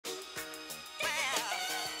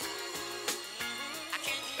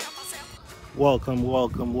Welcome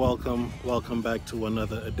back to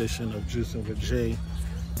another edition of Juicing with Jay.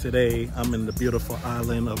 Today I'm in the beautiful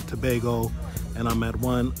island of Tobago and I'm at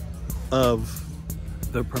one of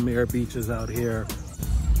the premier beaches out here,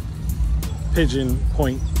 Pigeon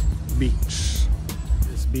Point Beach.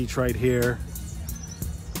 This beach right here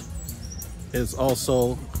is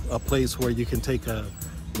also a place where you can take a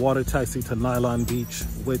water taxi to Nylon Beach,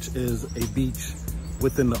 which is a beach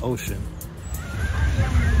within the ocean.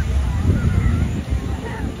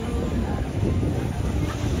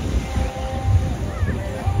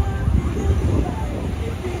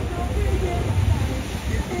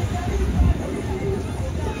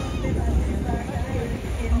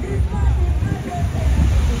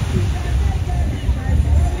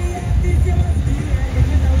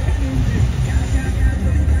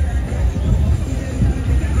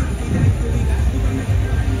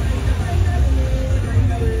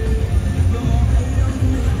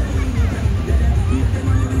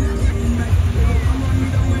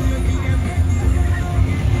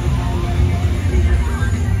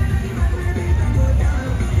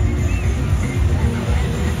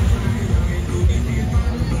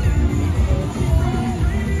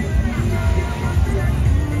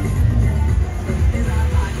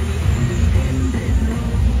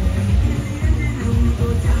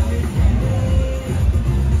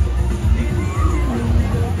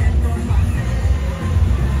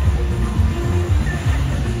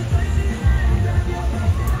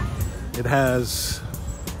 It has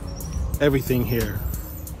everything here.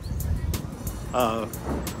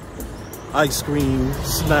 Ice cream,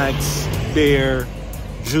 snacks, beer,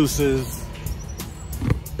 juices.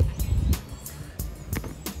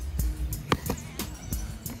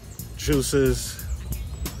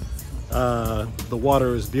 The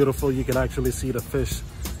water is beautiful. You can actually see the fish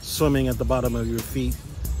swimming at the bottom of your feet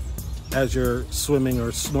as you're swimming or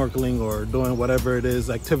snorkeling or doing whatever it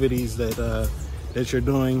is, activities that you're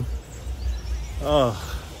doing.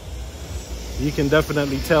 You can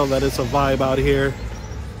definitely tell that it's a vibe out here.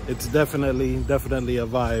 It's definitely a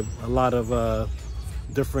vibe. A lot of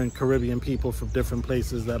different Caribbean people from different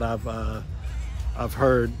places that I've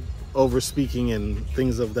heard over speaking and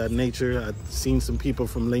things of that nature. I've seen some people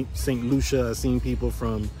from St. Lucia. I've seen people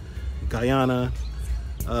from Guyana.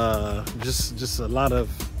 Just a lot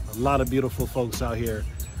of beautiful folks out here.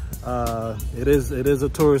 It is a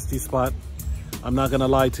touristy spot. I'm not gonna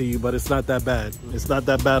lie to you, but it's not that bad. It's not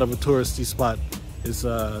that bad of a touristy spot. It's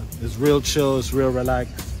real chill, it's real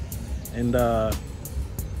relaxed. And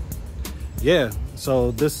yeah, so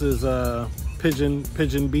this is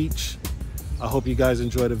Pigeon Beach. I hope you guys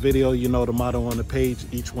enjoyed the video. You know the motto on the page,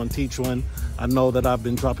 each one teach one. I know that I've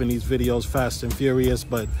been dropping these videos fast and furious,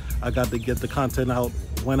 but I got to get the content out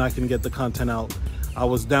when I can get the content out. I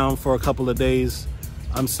was down for a couple of days.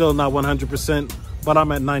 I'm still not 100%. But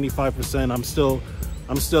I'm at 95%.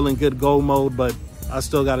 I'm still in good go mode, but I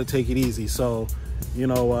still got to take it easy. So, you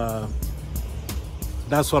know,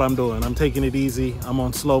 that's what I'm doing. I'm taking it easy. I'm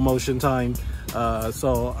on slow motion time.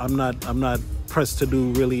 So I'm not pressed to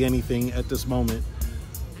do really anything at this moment.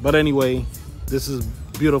 But anyway, this is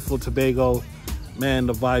beautiful Tobago. Man,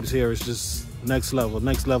 the vibes here is just next level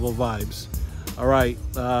vibes. All right.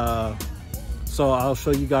 So I'll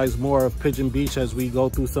show you guys more of Pigeon Beach as we go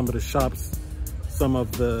through some of the shops. Some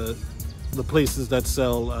of the places that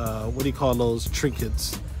sell, what do you call those,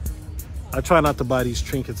 trinkets. I try not to buy these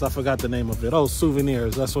trinkets. I forgot the name of it. Oh,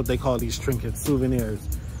 souvenirs. That's what they call these trinkets, souvenirs.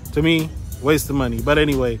 To me, waste of money. But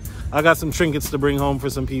anyway, I got some trinkets to bring home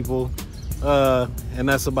for some people. And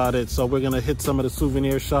that's about it. So we're going to hit some of the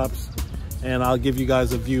souvenir shops and I'll give you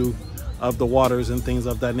guys a view of the waters and things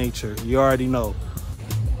of that nature. You already know.